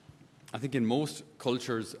I think in most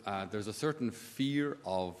cultures, there's a certain fear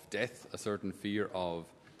of death, a certain fear of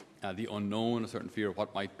the unknown, a certain fear of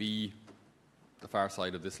what might be the far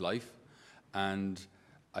side of this life. And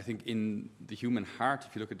I think in the human heart,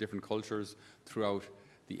 if you look at different cultures throughout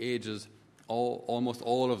the ages, almost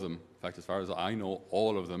all of them, in fact, as far as I know,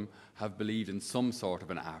 all of them have believed in some sort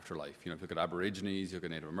of an afterlife. You know, if you look at Aborigines, you look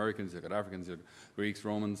at Native Americans, you look at Africans, you look at Greeks,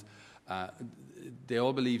 Romans, they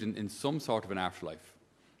all believed in some sort of an afterlife,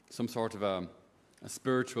 some sort of a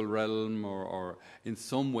spiritual realm, or in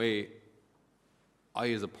some way, I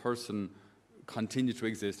as a person continue to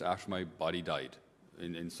exist after my body died,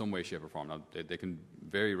 in some way, shape, or form. Now, they can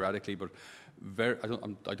vary radically, but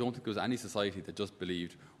I don't think there was any society that just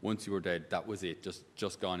believed once you were dead, that was it,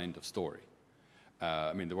 just gone, end of story.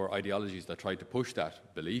 I mean, there were ideologies that tried to push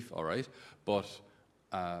that belief, all right, but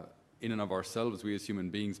in and of ourselves, we as human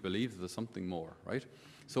beings believe that there's something more, right?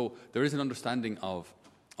 So there is an understanding of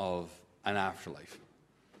an afterlife.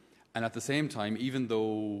 And at the same time, even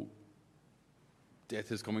though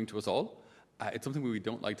death is coming to us all, it's something we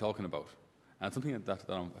don't like talking about. And it's something that,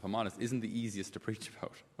 if I'm honest, isn't the easiest to preach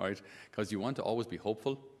about, right? Because you want to always be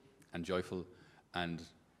hopeful and joyful, and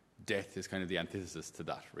death is kind of the antithesis to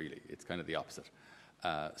that, really. It's kind of the opposite.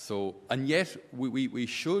 And yet, we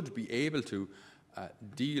should be able to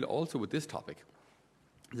deal also with this topic,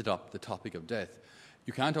 the topic of death.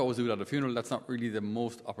 You can't always do it at a funeral. That's not really the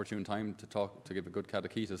most opportune time to give a good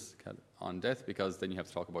catechesis on death, because then you have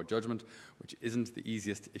to talk about judgment, which isn't the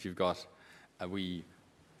easiest if you've got a wee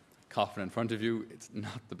coffin in front of you. It's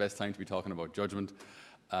not the best time to be talking about judgment.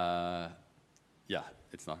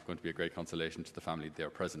 It's not going to be a great consolation to the family there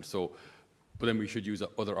present. So, but then we should use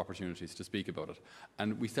other opportunities to speak about it.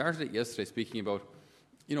 And we started it yesterday speaking about,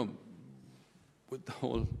 with the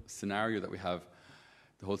whole scenario that we have,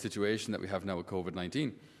 the whole situation that we have now with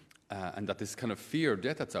COVID-19, and that this kind of fear of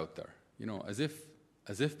death that's out there, as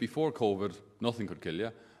if before COVID nothing could kill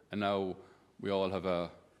you, and now we're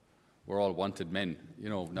all wanted men.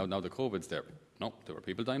 Now the COVID's there. No, there were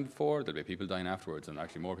people dying before, there'll be people dying afterwards, and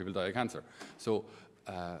actually more people die of cancer. So,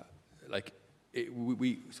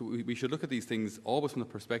 we should look at these things always from the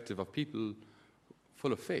perspective of people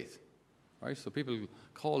full of faith, right? So people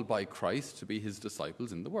called by Christ to be his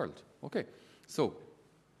disciples in the world. Okay, so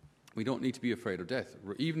we don't need to be afraid of death,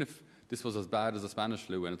 even if this was as bad as the Spanish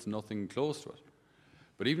flu and it's nothing close to it.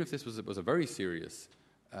 But even if this was a very serious,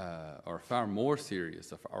 or far more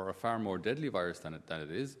serious, or a far more deadly virus than it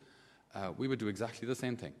is, we would do exactly the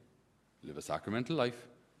same thing. Live a sacramental life,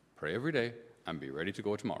 pray every day, and be ready to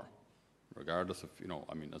go tomorrow. Regardless of,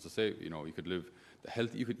 as I say, you could live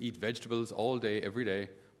you could eat vegetables all day, every day.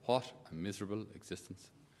 What a miserable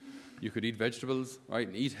existence. You could eat vegetables, right,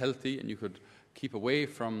 and eat healthy, and you could keep away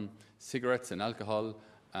from cigarettes and alcohol,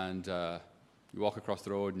 and you walk across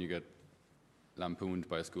the road and you get lampooned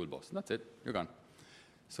by a school bus. And that's it, you're gone.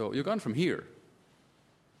 So you're gone from here,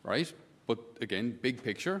 right? But again, big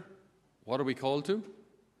picture, what are we called to?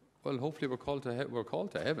 Well, hopefully we're called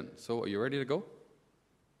to heaven. So are you ready to go?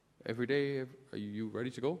 Every day, are you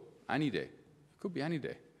ready to go? Any day. It could be any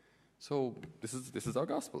day. So this is our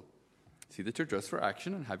gospel. See that you're dressed for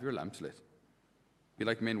action and have your lamps lit. Be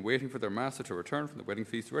like men waiting for their master to return from the wedding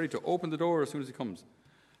feast, ready to open the door as soon as he comes.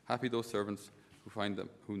 Happy those servants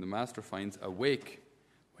whom the master finds awake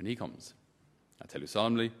when he comes. I tell you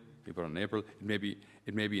solemnly, he put on April. It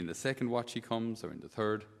may be in the second watch he comes, or in the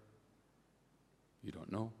third. You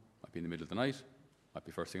don't know. Might be in the middle of the night. Might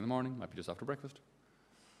be first thing in the morning. Might be just after breakfast.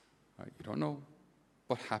 Right? You don't know.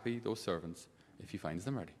 But happy those servants if he finds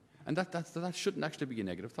them ready. And that shouldn't actually be a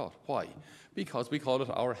negative thought. Why? Because we call it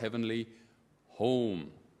our heavenly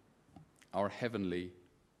home. Our heavenly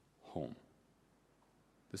home.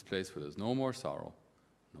 This place where there's no more sorrow,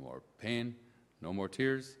 no more pain, no more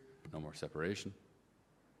tears, no more separation,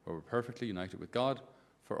 where we're perfectly united with God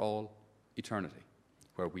for all eternity,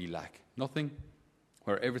 where we lack nothing,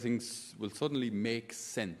 where everything will suddenly make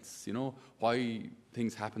sense, why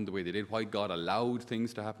things happened the way they did, why God allowed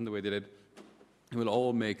things to happen the way they did. It will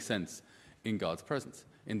all make sense in God's presence,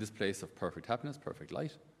 in this place of perfect happiness, perfect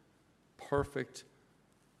light, perfect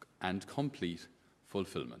and complete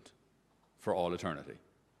fulfillment for all eternity.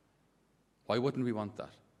 Why wouldn't we want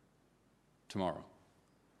that tomorrow,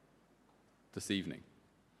 this evening?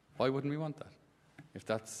 Why wouldn't we want that?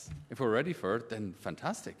 If we're ready for it, then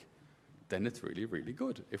fantastic. Then it's really, really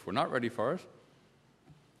good. If we're not ready for it,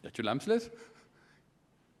 get your lamps lit.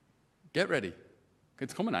 Get ready.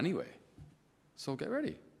 It's coming anyway. So get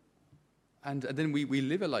ready. And then we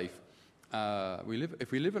live a life.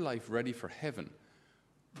 If we live a life ready for heaven,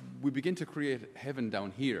 we begin to create heaven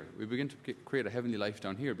down here. We begin to create a heavenly life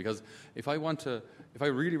down here, because if I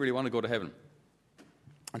really, really want to go to heaven,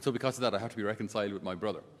 and so because of that I have to be reconciled with my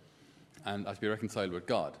brother, and I have to be reconciled with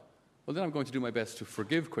God, well, then I'm going to do my best to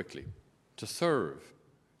forgive quickly, to serve,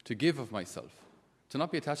 to give of myself, to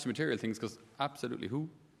not be attached to material things, because absolutely, who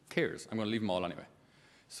cares? I'm going to leave them all anyway.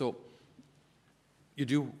 So you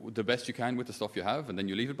do the best you can with the stuff you have, and then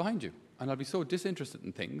you leave it behind you. And I'll be so disinterested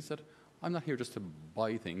in things that I'm not here just to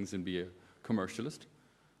buy things and be a commercialist.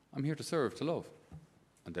 I'm here to serve, to love.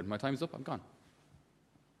 And then when my time's up, I'm gone.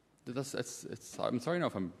 I'm sorry now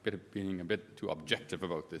if I'm being a bit too objective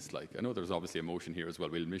about this. Like, I know there's obviously emotion here as well.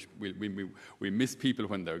 We miss people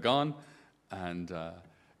when they're gone, and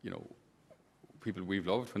people we've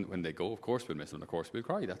loved when they go. Of course we'll miss them. Of course we'll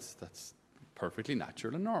cry. That's perfectly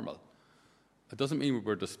natural and normal. It doesn't mean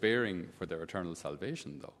we're despairing for their eternal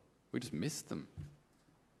salvation, though. We just miss them.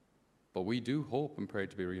 But we do hope and pray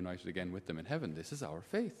to be reunited again with them in heaven. This is our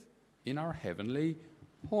faith in our heavenly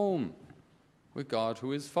home, with God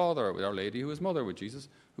who is Father, with Our Lady who is Mother, with Jesus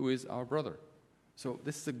who is our brother. So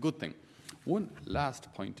this is a good thing. One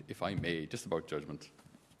last point, if I may, just about judgment.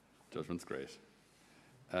 Judgment's great.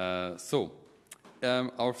 Our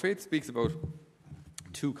faith speaks about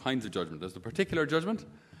two kinds of judgment. There's the particular judgment,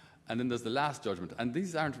 and then there's the last judgment. And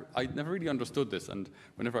these I never really understood this, and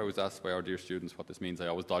whenever I was asked by our dear students what this means, I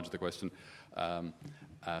always dodge the question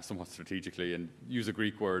somewhat strategically and use a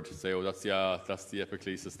Greek word to say, that's the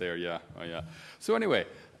epiclesis there, yeah. So anyway,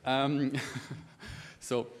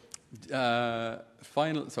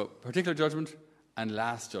 particular judgment and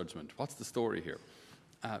last judgment. What's the story here?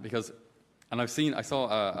 I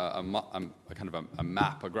saw a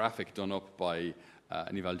map, a graphic done up by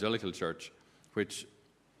an evangelical church, which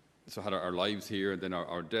had our lives here, and then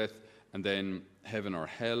our death, and then heaven or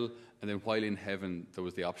hell, and then while in heaven there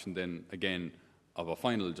was the option then again of a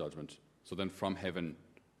final judgment. So then from heaven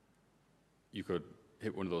you could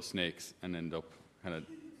hit one of those snakes and end up kind of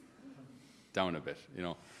down a bit,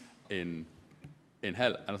 in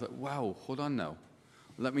hell. And I thought, wow, hold on now.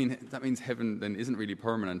 That means heaven then isn't really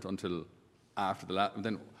permanent until after the last.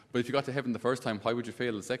 But if you got to heaven the first time, why would you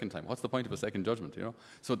fail the second time? What's the point of a second judgment?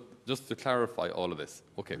 So just to clarify all of this,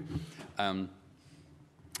 okay.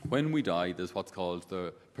 When we die, there's what's called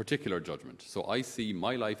the particular judgment. So I see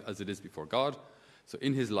my life as it is before God. So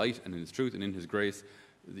in His light and in His truth and in His grace,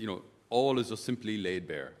 all is just simply laid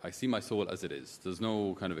bare. I see my soul as it is. There's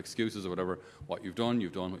no kind of excuses or whatever. What you've done.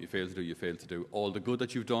 What you failed to do, you failed to do. All the good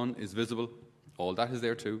that you've done is visible. All that is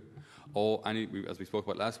there too. As we spoke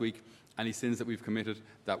about last week, any sins that we've committed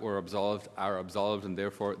that were absolved are absolved, and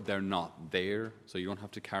therefore they're not there. So you don't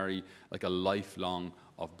have to carry like a lifelong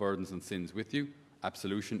of burdens and sins with you.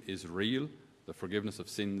 Absolution is real. The forgiveness of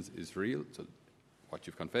sins is real. So what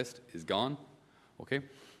you've confessed is gone. Okay?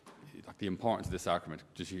 The importance of this sacrament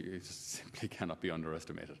just simply cannot be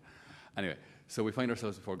underestimated. Anyway, so we find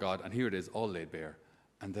ourselves before God, and here it is, all laid bare.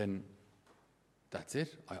 And then that's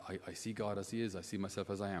it. I see God as He is. I see myself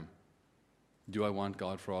as I am. Do I want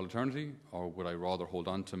God for all eternity, or would I rather hold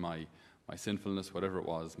on to my sinfulness, whatever it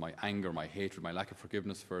was, my anger, my hatred, my lack of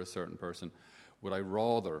forgiveness for a certain person? Would I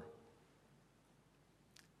rather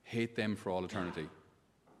hate them for all eternity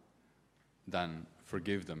than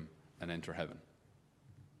forgive them and enter heaven?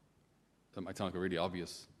 That might sound like a really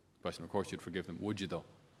obvious question. Of course you'd forgive them. Would you, though?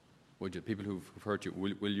 Would you? People who've hurt you,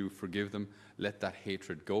 will you forgive them? Let that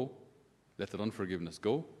hatred go? Let that unforgiveness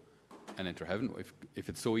go? And enter heaven? If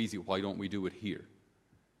it's so easy, why don't we do it here?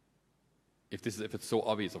 If it's so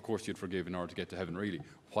obvious, of course you'd forgive in order to get to heaven, really.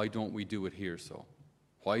 Why don't we do it here so?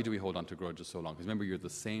 Why do we hold on to grudges so long? Because remember, you're the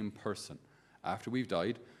same person. After we've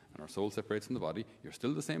died and our soul separates from the body, you're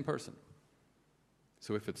still the same person.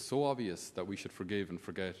 So if it's so obvious that we should forgive and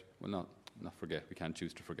forget, well, not forget, we can't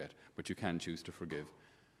choose to forget, but you can choose to forgive.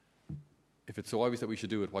 If it's so obvious that we should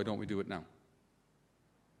do it, why don't we do it now?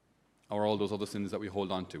 Or all those other sins that we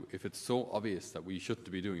hold on to. If it's so obvious that we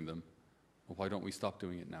shouldn't be doing them, well, why don't we stop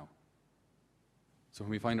doing it now? So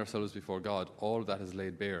when we find ourselves before God, all of that is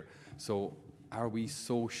laid bare. So are we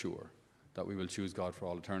so sure that we will choose God for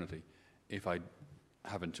all eternity if I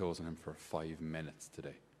haven't chosen Him for 5 minutes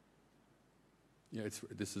today?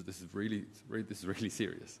 This is really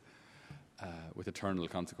serious with eternal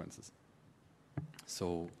consequences.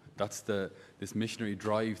 So that's this missionary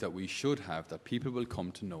drive that we should have, that people will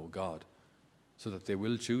come to know God so that they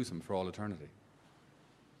will choose Him for all eternity.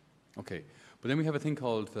 Okay, but then we have a thing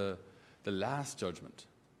called the last judgment.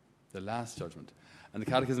 The last judgment. And the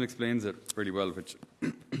Catechism explains it really well, which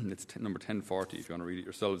it's number 1040 if you want to read it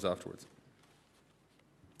yourselves afterwards.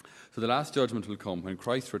 So the last judgment will come when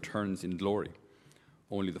Christ returns in glory.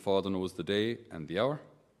 Only the Father knows the day and the hour.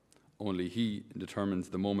 Only he determines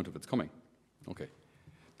the moment of its coming. Okay.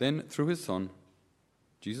 Then, through his Son,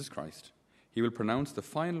 Jesus Christ, he will pronounce the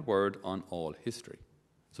final word on all history.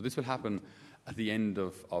 So this will happen at the end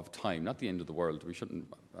of time, not the end of the world. We shouldn't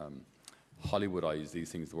Hollywoodize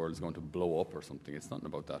these things. The world is going to blow up or something. It's nothing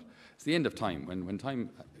about that. It's the end of time, when time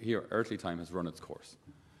here, earthly time, has run its course.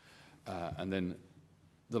 And then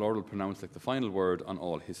the Lord will pronounce like the final word on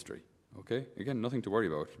all history. Okay? Again, nothing to worry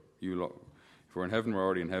about. If we're in heaven, we're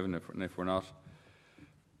already in heaven. If we're not,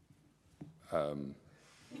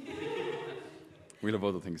 we'll have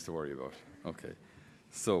other things to worry about. Okay.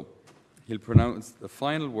 So, he'll pronounce the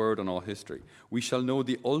final word on all history. We shall know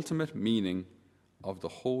the ultimate meaning of the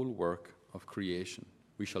whole work of creation.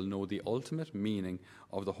 We shall know the ultimate meaning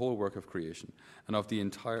of the whole work of creation and of the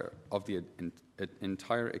entire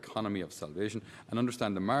economy of salvation, and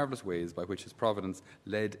understand the marvelous ways by which his providence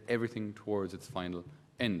led everything towards its final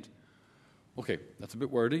end. Okay, that's a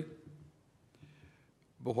bit wordy,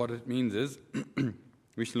 but what it means is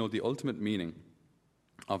we shall know the ultimate meaning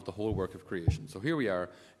of the whole work of creation. So here we are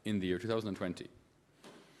in the year 2020,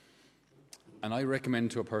 and I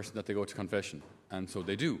recommend to a person that they go to confession, and so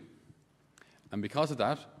they do. And because of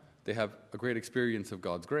that, they have a great experience of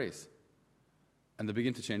God's grace, and they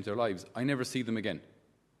begin to change their lives. I never see them again.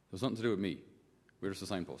 There's nothing to do with me. We're just a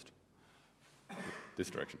signpost. This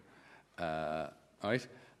direction. All right?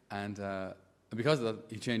 And because of that,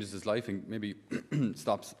 he changes his life and maybe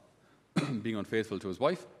stops being unfaithful to his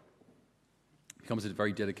wife, becomes a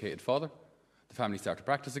very dedicated father. The family start to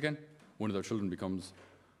practice again. One of their children becomes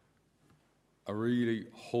a really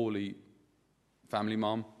holy family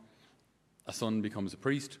mom. A son becomes a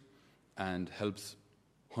priest and helps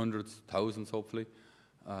hundreds, thousands, hopefully,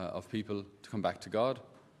 of people to come back to God.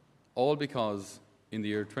 All because in the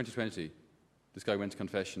year 2020, this guy went to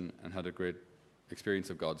confession and had a great experience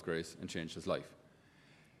of God's grace and changed his life.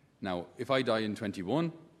 Now, if I die in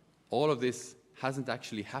 21, all of this hasn't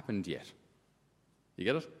actually happened yet. You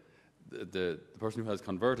get it? The person who has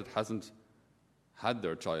converted hasn't had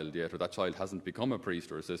their child yet, or that child hasn't become a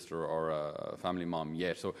priest or a sister or a family mom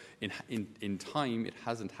yet. So in time, it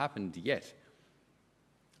hasn't happened yet.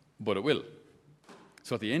 But it will.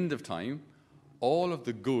 So at the end of time, all of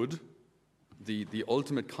the good, the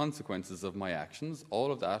ultimate consequences of my actions,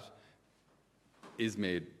 all of that is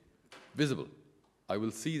made visible. I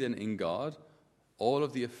will see then in God all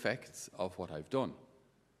of the effects of what I've done.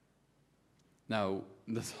 Now,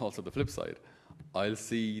 there's also the flip side. I'll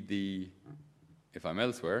see if I'm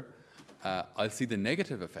elsewhere, I'll see the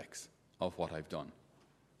negative effects of what I've done.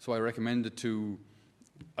 So I recommended to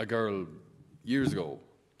a girl years ago,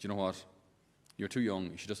 do you know what? You're too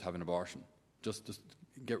young, you should just have an abortion. Just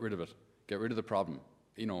get rid of it. Get rid of the problem.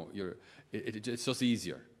 You know, it's just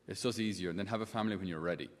easier. It's just easier. And then have a family when you're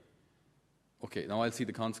ready. Okay, now I'll see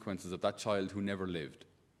the consequences of that child who never lived,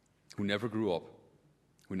 who never grew up,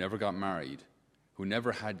 who never got married, who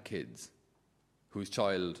never had kids, whose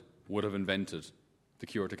child would have invented the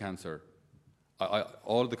cure to cancer.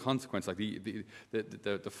 All the consequences, like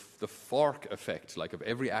the fork effect, like of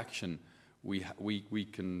every action we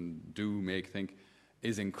can do, make, think,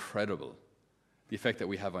 is incredible. The effect that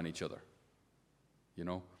we have on each other, you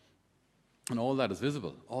know, and all that is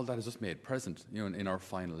visible. All that is just made present, you know, in our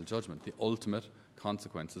final judgment. The ultimate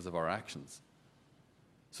consequences of our actions.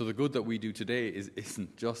 So the good that we do today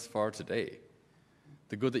isn't just for today.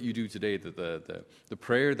 The good that you do today, the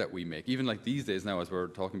prayer that we make, even like these days now as we're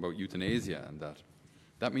talking about euthanasia and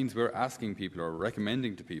that means we're asking people or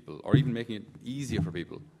recommending to people or even making it easier for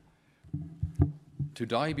people to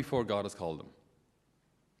die before God has called them.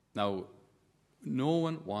 Now, no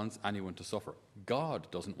one wants anyone to suffer. God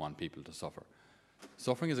doesn't want people to suffer.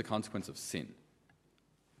 Suffering is a consequence of sin.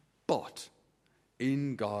 But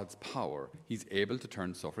in God's power, he's able to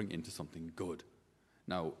turn suffering into something good.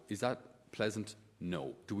 Now, is that pleasant?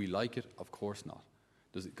 No. Do we like it? Of course not.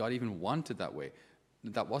 Does God even want it that way?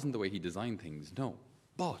 That wasn't the way he designed things. No.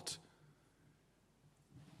 But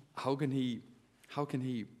how can he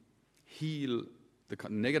heal the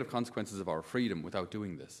negative consequences of our freedom without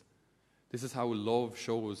doing this? This is how love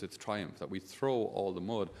shows its triumph, that we throw all the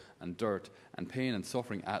mud and dirt and pain and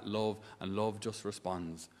suffering at love, and love just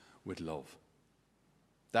responds with love.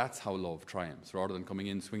 That's how love triumphs. Rather than coming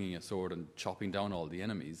in, swinging a sword and chopping down all the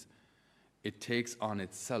enemies, it takes on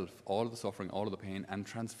itself all of the suffering, all of the pain, and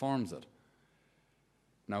transforms it.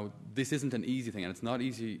 Now, this isn't an easy thing, and it's not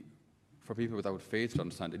easy for people without faith to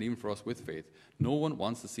understand, and even for us with faith. No one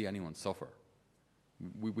wants to see anyone suffer.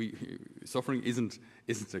 Suffering isn't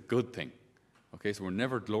a good thing. Okay, so we're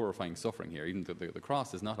never glorifying suffering here. Even the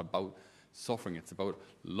cross is not about suffering, it's about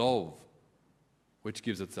love, which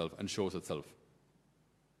gives itself and shows itself.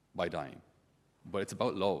 by dying. But it's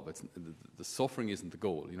about love. The suffering isn't the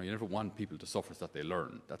goal. You never want people to suffer so that they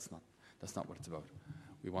learn. That's not what it's about.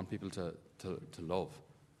 We want people to love.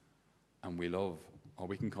 And we love, or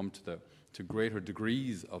we can come to greater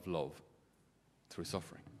degrees of love through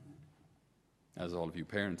suffering. As all of you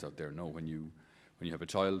parents out there know, when you have a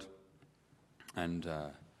child and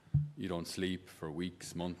you don't sleep for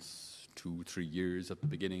weeks, months, 2-3 years at the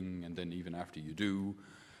beginning, and then even after you do,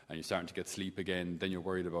 and you're starting to get sleep again, then you're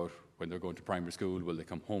worried about when they're going to primary school, will they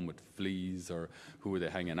come home with fleas, or who are they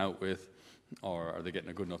hanging out with, or are they getting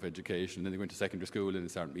a good enough education? Then they go into secondary school and they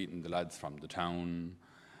start meeting the lads from the town,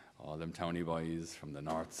 all them towny boys from the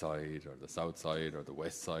north side or the south side or the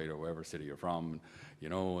west side or wherever city you're from,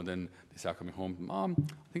 and then they start coming home, Mom,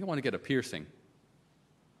 I think I want to get a piercing.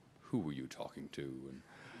 Who were you talking to?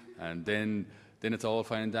 And then it's all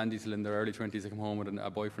fine and dandy till in their early 20s they come home with a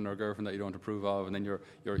boyfriend or girlfriend that you don't approve of, and then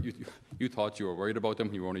you thought you were worried about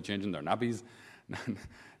them, you were only changing their nappies.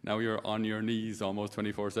 Now you're on your knees almost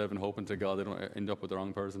 24/7 hoping to God they don't end up with the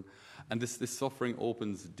wrong person. And this suffering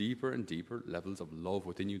opens deeper and deeper levels of love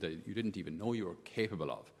within you that you didn't even know you were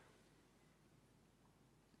capable of.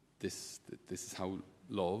 This is how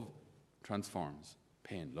love transforms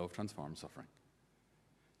pain. Love transforms suffering.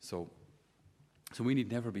 So we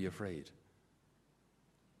need never be afraid.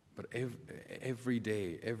 But every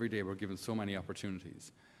day we're given so many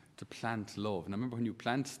opportunities to plant love. And I remember when you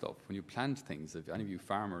plant things, if any of you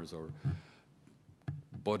farmers or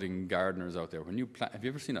budding gardeners out there, have you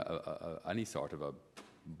ever seen any sort of a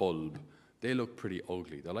bulb? They look pretty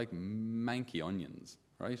ugly. They're like manky onions,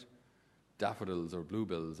 right? Daffodils or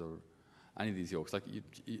bluebells or any of these yolks. Like you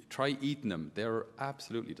try eating them, they're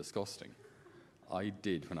absolutely disgusting. I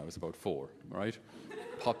did when I was about 4, right?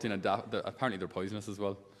 Popped in apparently they're poisonous as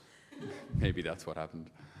well. Maybe that's what happened.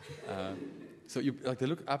 So they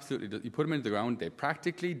look absolutely. You put them into the ground, they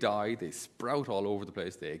practically die. They sprout all over the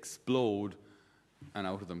place. They explode, and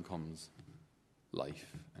out of them comes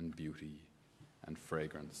life and beauty and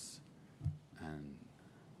fragrance,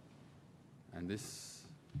 and this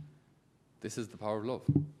is the power of love.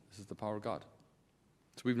 This is the power of God.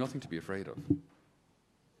 So we have nothing to be afraid of.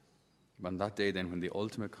 On that day, then, when the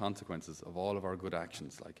ultimate consequences of all of our good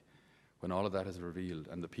actions, like when all of that is revealed,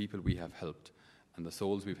 and the people we have helped, and the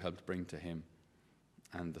souls we've helped bring to Him,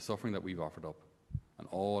 and the suffering that we've offered up, and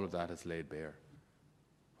all of that is laid bare.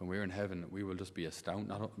 When we're in heaven, we will just be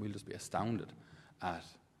astounded. We'll just be astounded at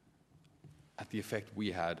the effect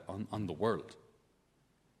we had on the world,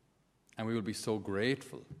 and we will be so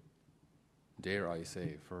grateful, dare I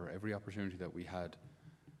say, for every opportunity that we had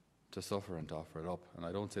to suffer and to offer it up. And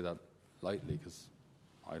I don't say that lightly, because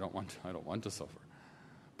I don't want to suffer,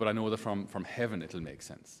 but I know that from heaven it'll make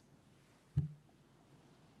sense.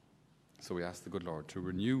 So we ask the good Lord to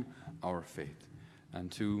renew our faith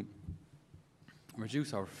and to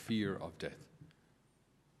reduce our fear of death.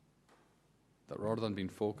 That rather than being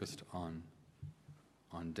focused on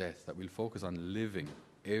death, that we'll focus on living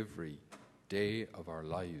every day of our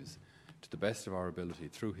lives to the best of our ability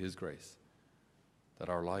through His grace, that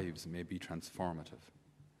our lives may be transformative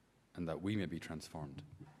and that we may be transformed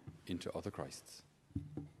into other Christs.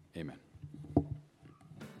 Amen.